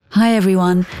Hi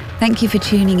everyone, thank you for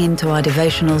tuning in to our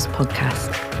Devotionals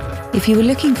podcast. If you were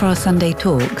looking for our Sunday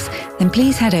talks, then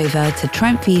please head over to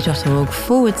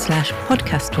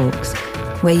trentv.org/podcast talks,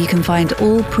 where you can find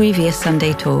all previous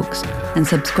Sunday talks and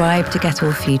subscribe to get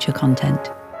all future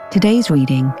content. Today's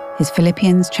reading is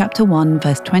Philippians chapter 1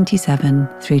 verse 27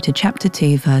 through to chapter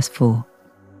 2 verse 4.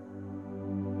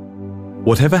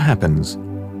 Whatever happens,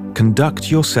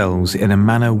 conduct yourselves in a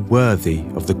manner worthy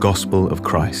of the gospel of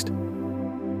Christ.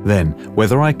 Then,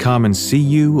 whether I come and see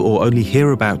you or only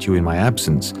hear about you in my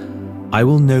absence, I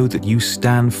will know that you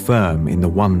stand firm in the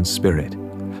one Spirit,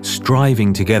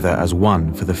 striving together as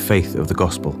one for the faith of the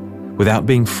gospel, without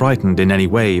being frightened in any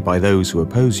way by those who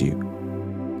oppose you.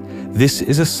 This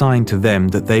is a sign to them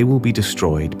that they will be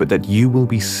destroyed, but that you will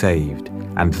be saved,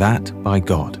 and that by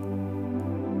God.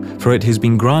 For it has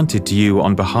been granted to you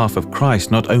on behalf of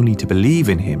Christ not only to believe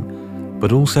in him,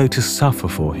 but also to suffer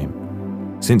for him,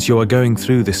 since you are going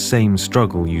through the same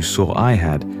struggle you saw I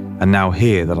had, and now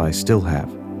hear that I still have.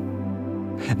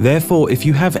 Therefore, if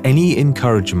you have any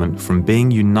encouragement from being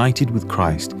united with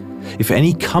Christ, if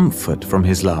any comfort from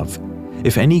his love,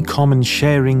 if any common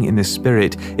sharing in the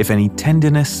Spirit, if any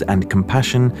tenderness and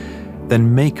compassion,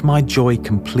 then make my joy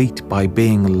complete by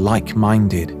being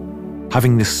like-minded,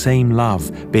 having the same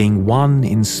love, being one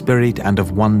in spirit and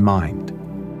of one mind.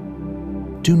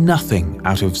 Do nothing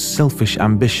out of selfish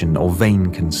ambition or vain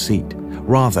conceit.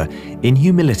 Rather, in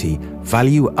humility,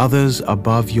 value others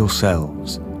above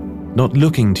yourselves, not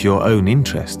looking to your own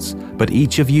interests, but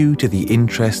each of you to the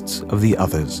interests of the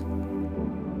others.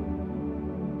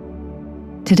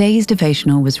 Today's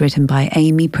devotional was written by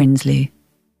Amy Prinsloo.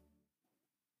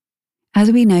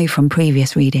 As we know from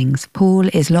previous readings, Paul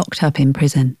is locked up in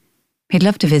prison. He'd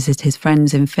love to visit his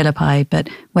friends in Philippi, but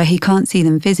where he can't see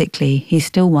them physically, he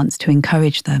still wants to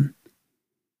encourage them.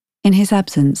 In his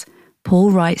absence,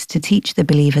 Paul writes to teach the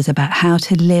believers about how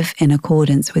to live in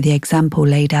accordance with the example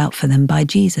laid out for them by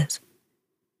Jesus.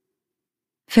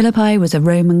 Philippi was a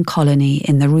Roman colony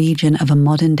in the region of a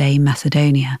modern-day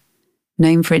Macedonia,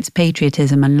 known for its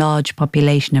patriotism and large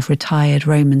population of retired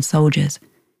Roman soldiers.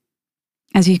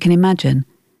 As you can imagine,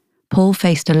 Paul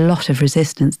faced a lot of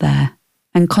resistance there,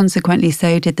 and consequently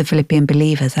so did the Philippian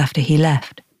believers after he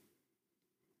left.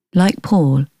 Like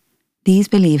Paul, these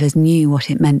believers knew what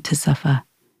it meant to suffer,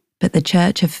 but the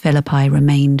church of Philippi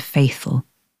remained faithful.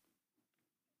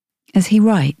 As he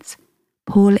writes,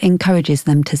 Paul encourages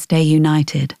them to stay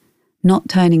united, not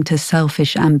turning to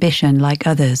selfish ambition like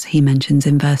others, he mentions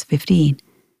in verse 15.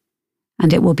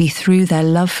 And it will be through their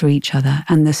love for each other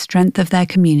and the strength of their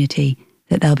community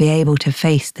that they'll be able to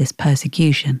face this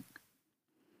persecution.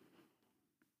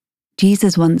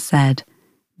 Jesus once said,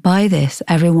 "By this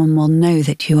everyone will know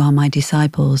that you are my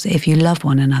disciples if you love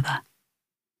one another."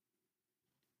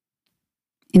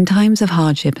 In times of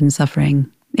hardship and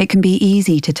suffering, it can be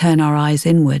easy to turn our eyes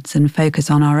inwards and focus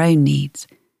on our own needs.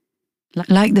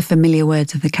 Like the familiar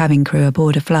words of the cabin crew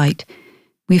aboard a flight,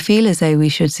 we feel as though we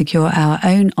should secure our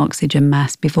own oxygen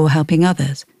mask before helping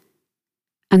others.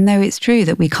 And though it's true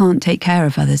that we can't take care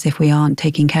of others if we aren't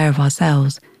taking care of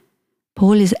ourselves,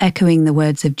 Paul is echoing the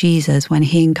words of Jesus when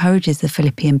he encourages the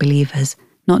Philippian believers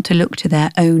not to look to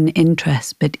their own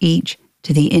interests, but each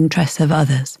to the interests of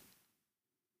others.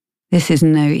 This is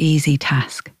no easy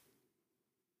task.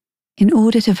 In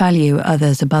order to value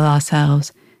others above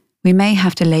ourselves, we may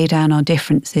have to lay down our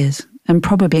differences and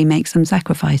probably make some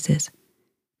sacrifices.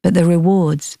 But the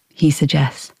rewards, he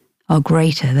suggests, are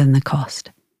greater than the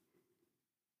cost.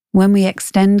 When we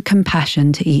extend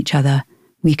compassion to each other,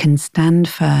 we can stand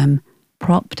firm,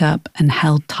 propped up and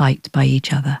held tight by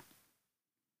each other.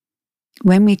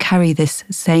 When we carry this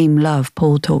same love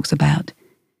Paul talks about,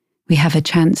 we have a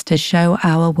chance to show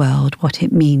our world what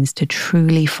it means to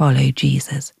truly follow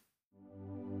Jesus.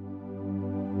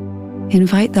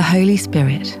 Invite the Holy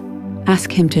Spirit.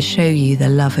 Ask him to show you the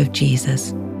love of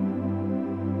Jesus.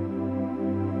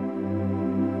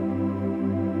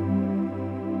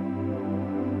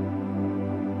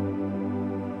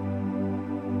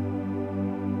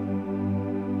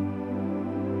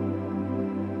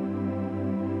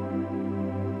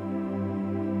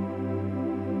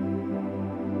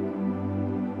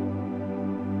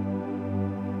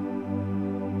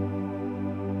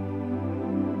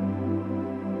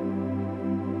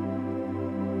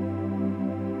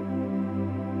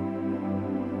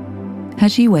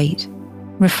 As you wait,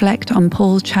 reflect on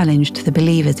Paul's challenge to the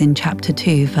believers in chapter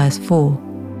 2, verse 4.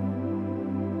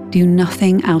 Do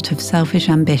nothing out of selfish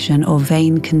ambition or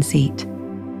vain conceit.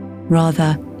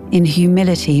 Rather, in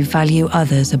humility value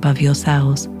others above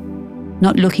yourselves,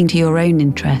 not looking to your own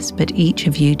interests, but each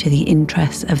of you to the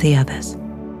interests of the others.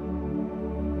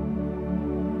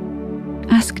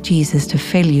 Ask Jesus to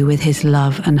fill you with his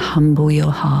love and humble your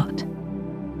heart.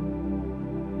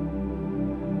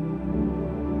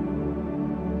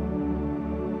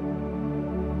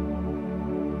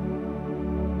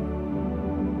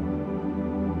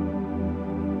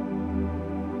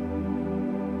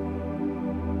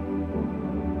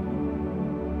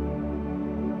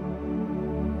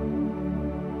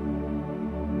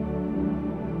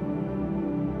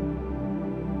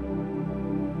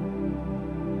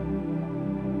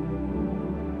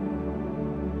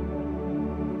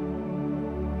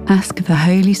 Ask the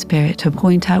Holy Spirit to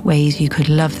point out ways you could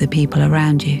love the people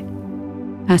around you.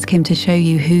 Ask him to show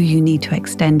you who you need to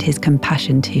extend his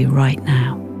compassion to right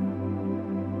now.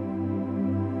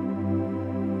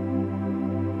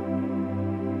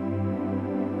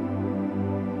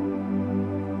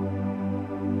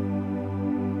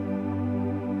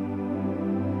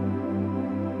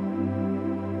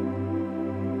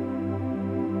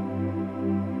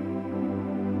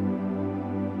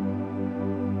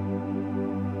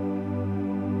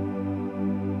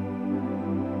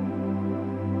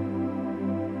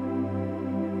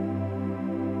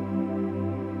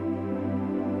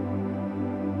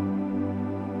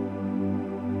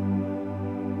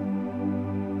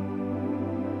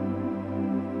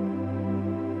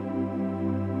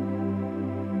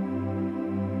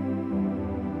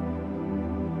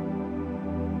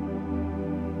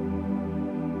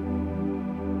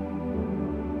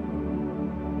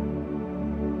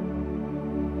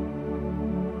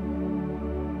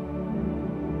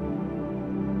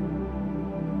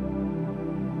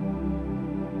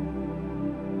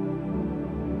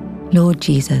 Lord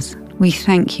Jesus, we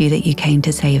thank you that you came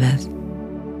to save us.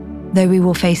 Though we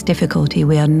will face difficulty,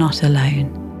 we are not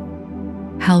alone.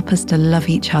 Help us to love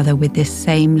each other with this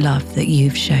same love that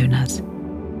you've shown us.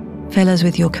 Fill us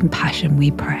with your compassion,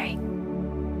 we pray.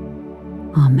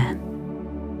 Amen.